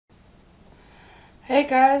Hey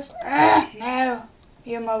guys, no,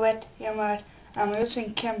 you move it. I'm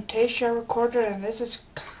using Camtasia Recorder and this is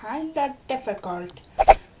kinda difficult.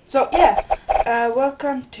 So yeah,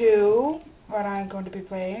 welcome to what I'm going to be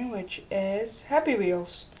playing, which is Happy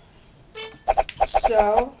Wheels.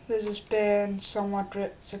 So, this has been somewhat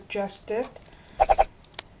suggested.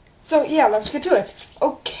 So yeah, let's get to it.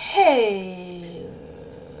 Okay,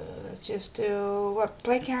 let's just do,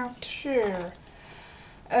 play count? Sure.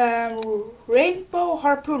 Rainbow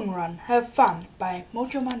Harpoon Run. Have fun by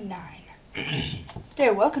Mojoman9. Okay,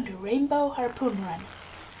 welcome to Rainbow Harpoon Run.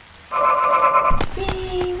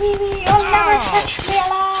 Wee, wee, wee, you'll never catch me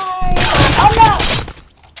alive! Oh no!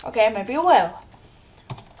 Okay, maybe you will.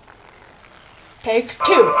 Take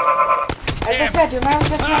 2. As I said, you'll never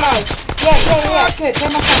catch me alive. Yeah, good.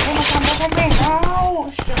 Take my time, don't take me. No,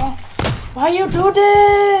 sure. Why you do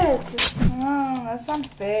this? Oh, that's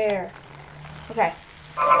unfair. Okay.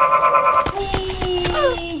 Whee!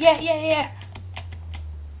 Yeah.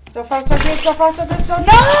 So far so good, so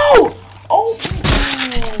no! Oh!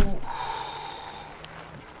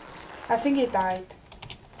 I think he died.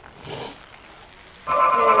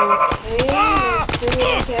 Okay, let's do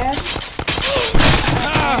it again.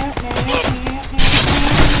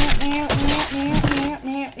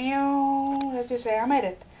 Let's just say I made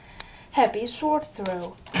it. Happy sword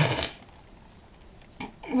throw.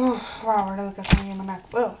 Wow, look at something in my neck.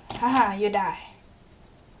 Whoa, haha, you die.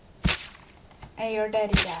 And your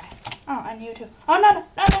daddy die. Oh, and you too. Oh, no,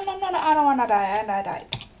 I don't wanna die, and I died.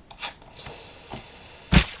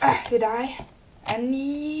 You die, and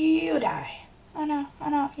you die. Oh no,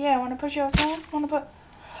 yeah, wanna push yourself?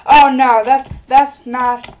 Oh no, that's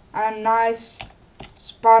not a nice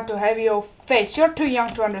spot to have your face. You're too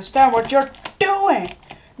young to understand what you're doing.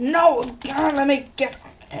 No, God, let me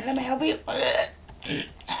help you.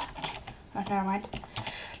 Oh, never mind.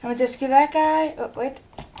 Let me just kill that guy. Oh, wait.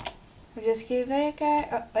 Let me just kill that guy.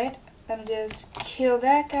 Oh, wait. Let me just kill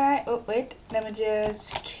that guy. Oh, wait. Let me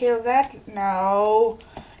just kill that. No.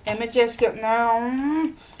 Let me just kill.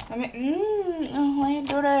 No. Let me. Oh, why you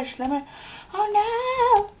do this? Let me. Oh,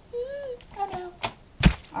 no. Oh, no.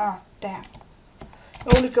 Oh, damn.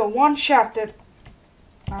 You only got one shot that.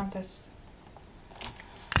 Now this.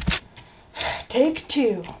 Take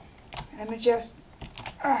 2. Let me just.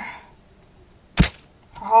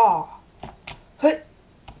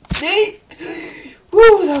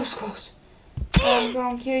 Woo, that was close. I'm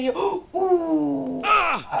gonna kill you. Ooh,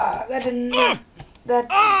 that didn't. That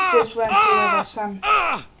just went through the sun.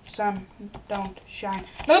 Sun don't shine.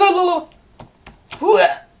 No.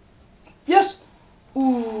 Yes.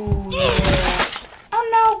 Ooh, yeah. Oh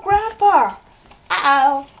no, Grandpa.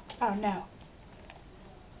 Uh-oh. Oh no.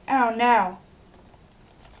 Oh no.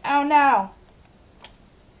 Oh no.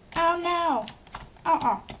 Oh no.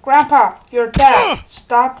 Grandpa, you're dead.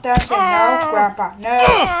 Stop dancing. No, Grandpa. No.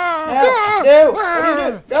 What are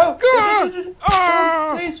you doing?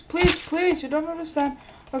 No. Please. You don't understand.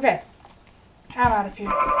 Okay. I'm out of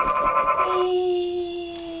here.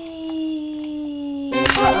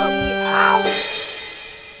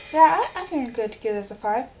 Yeah, I think I'm good to give this a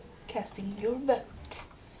 5. Casting your vote.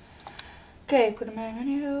 Okay, put in my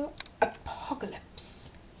menu.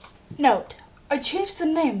 Apocalypse. Note, I changed the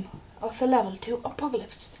name of the level to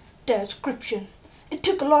Apocalypse. Description. It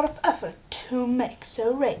took a lot of effort to make,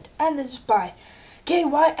 so rate. And this is by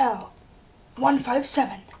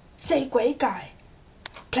KYL157. Segway Guy.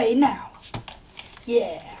 Play now.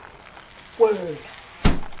 Yeah. Word.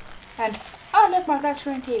 And, oh look, my flat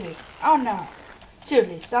screen TV. Oh no.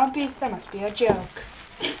 Seriously, zombies, that must be a joke.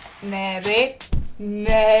 Maybe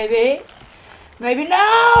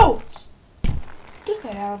no!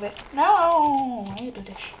 Stupid Albert. No! Why you do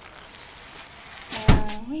this?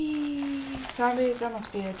 Zombies, that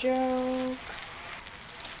must be a joke.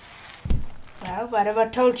 Well, whatever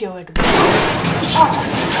told you it was.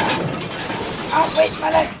 Oh, wait, my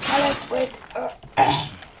leg, wait.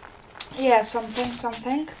 Yeah,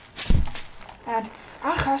 something. And,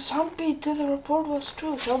 zombie to the report was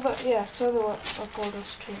true. So the report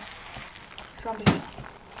was true. Zombie.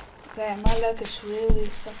 Okay, my leg is really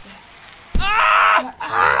stuck there.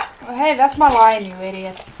 Hey, that's my line, you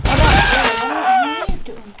idiot. What are you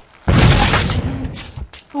doing?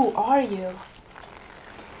 Who are you?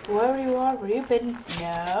 Whoever you are, where you been?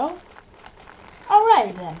 No.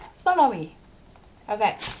 Alright then, follow me.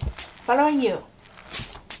 Okay, following you.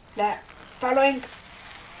 Following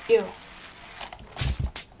you.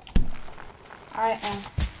 I am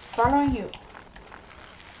following you.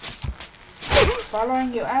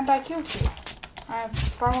 Following you, and I killed you. I'm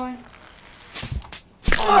following you.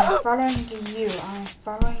 I'm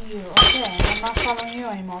following you. Okay, I'm not following you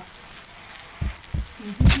anymore.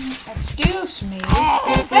 Excuse me.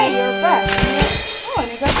 Hey, you're back. Oh, and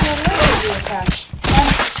you got your legs reattached.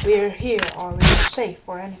 And we're here. Are we safe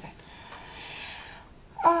or anything?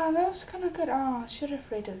 That was kind of good. Oh, I should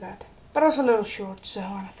have rated that. But I was a little short, so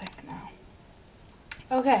I think now.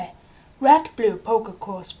 Okay. Red Blue Poker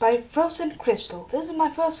Course by Frozen Crystal. This is my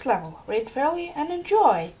first level. Rate fairly and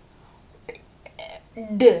enjoy.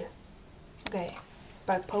 Duh. Okay.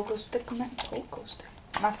 By Poker Stick Man. Poker Stick.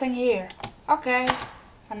 Nothing here. Okay.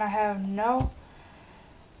 And I have no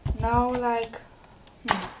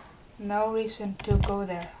reason to go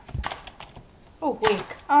there. Oh,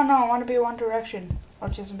 weak. Oh no, I want to be One Direction. Or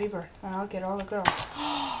Justin Bieber. And I'll get all the girls.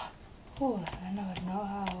 Oh, I never know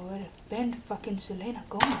how it would have been fucking Selena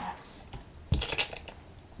Gomez.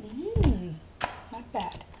 Not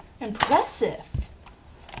bad. Impressive.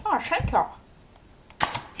 Oh, thank you.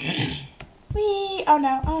 Wee. Oh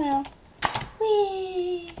no, oh no.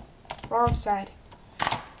 Wee. Wrong side.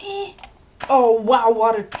 Oh wow,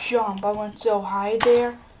 what a jump. I went so high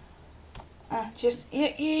there. Just,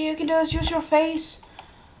 you can do this, use your face.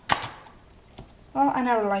 Well, I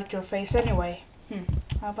never liked your face anyway.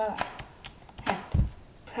 How about that? And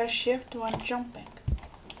press shift when jumping.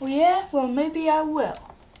 Oh yeah? Well, maybe I will.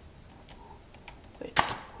 Wait.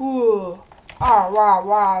 Ooh. Oh,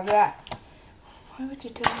 wow, that. Why would you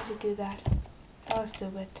tell me to do that? That was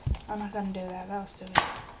stupid. I'm not gonna do that. That was stupid.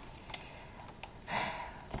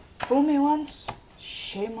 Fool me once,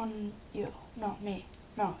 shame on you. Not me.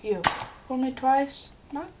 No, you. Fool me twice,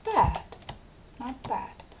 not bad. Not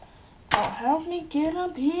bad. Oh, help me get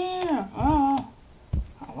up here. Oh,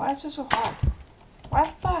 why is this so hard?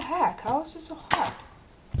 What the heck? How is this so hard?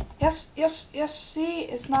 Yes, see,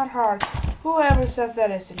 it's not hard. Whoever said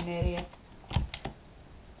that is an idiot.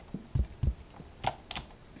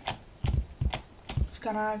 It's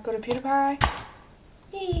gonna go to PewDiePie.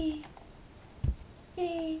 Wee.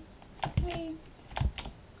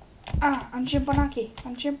 I'm Jimpanaki.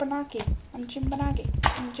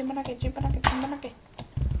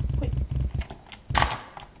 Wait.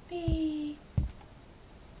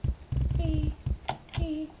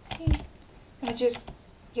 Let me just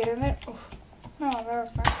get in there. Oof. No, that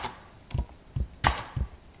was nice.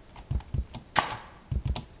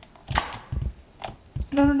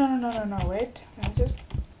 No, wait. Let me just...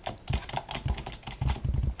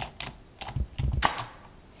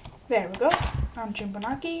 There we go. I'm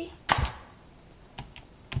Jimpanaki.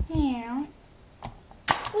 Yeah.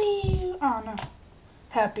 Wheel. Oh no.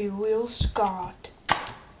 Happy Wheel Scott.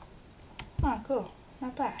 Oh, cool.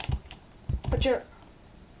 Not bad. What's your...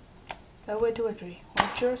 The way to victory.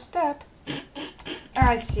 What's your step?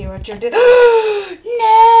 I see what you're doing. No!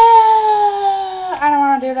 I don't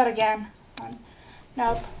want to do that again.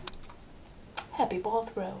 Nope. Happy Ball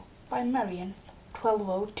Throw by Marion.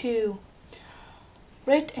 1202.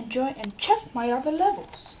 Rate, enjoy, and check my other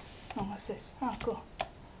levels. Oh, what's this? Oh, cool.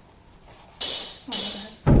 Oh, what the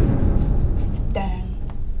heck's this? Dang.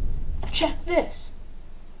 Check this.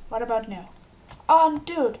 What about now?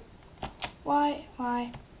 Dude. Why?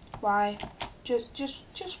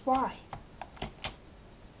 Just why?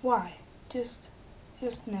 Why? Just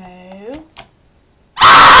no.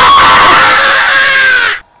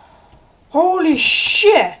 Holy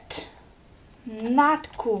shit! Not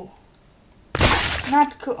cool.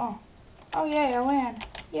 Not cool. Oh yay, I win.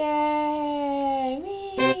 Yay!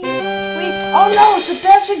 Wee! Oh no, it's a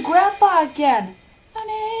dancing grandpa again! Oh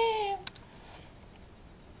no!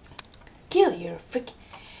 Kill your freaking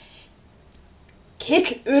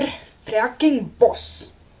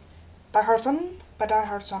boss. Die Hard Son? By Die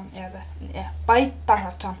Hard Son. By Die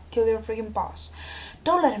Hard Son. Kill your freaking boss.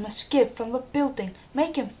 Don't let him escape from the building.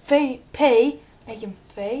 Make him pay. Make him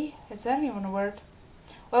pay? Is that even a word?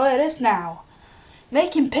 Well, it is now.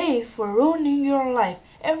 Make him pay for ruining your life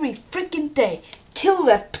every freaking day. Kill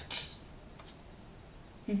that pts.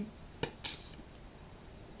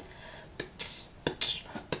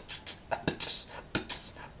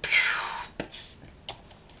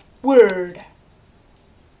 Word.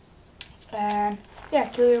 And yeah,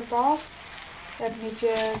 kill your boss. Let me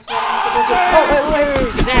just... Oh, wait.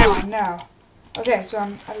 Oh, no. Okay, so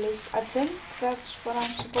at least I think that's what I'm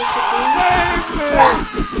supposed to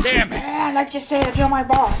do. Damn it! Let's just say that you're my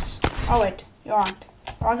boss. Oh wait, you aren't.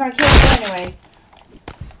 Well, I'm gonna kill you anyway.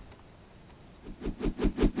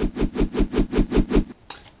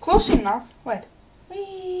 Close enough. Wait.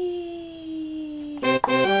 Whee!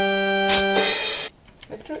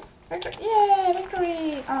 Victory! Yeah,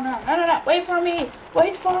 victory! Oh no! Wait for me!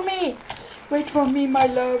 Wait for me, my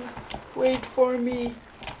love. Wait for me.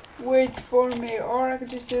 Or I could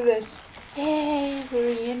just do this. Hey, we're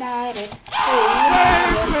reunited.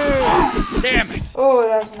 Damn it! Oh,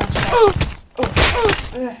 that was a nice shot.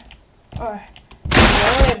 Oh,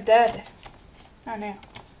 you're dead. Oh no.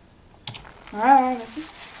 Ah, this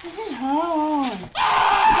is hard.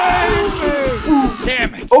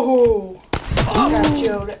 Damn it! Oh, got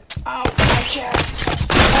killed. Ow, my chest.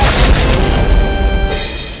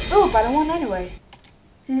 Oh, but I won anyway.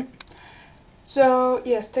 So,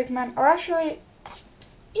 yeah, Stickman, or actually,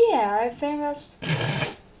 yeah, I think that's...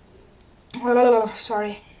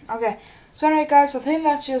 Sorry. Okay, so anyway guys, I think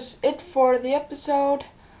that's just it for the episode.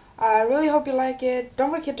 I really hope you like it.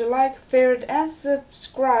 Don't forget to like, favorite, and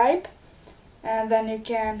subscribe. And then you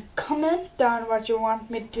can comment down what you want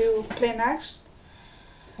me to play next.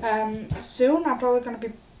 Soon I'm probably going to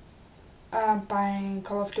be buying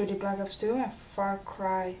Call of Duty Black Ops 2 and Far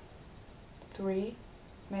Cry 3.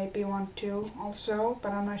 Maybe 1, 2 also,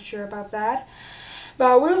 but I'm not sure about that.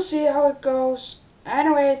 But we'll see how it goes.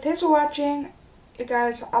 Anyway, thanks for watching. You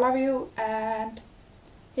guys, I love you, and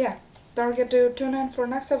yeah, don't forget to tune in for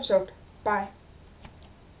next episode. Bye.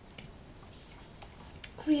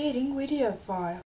 Creating video file.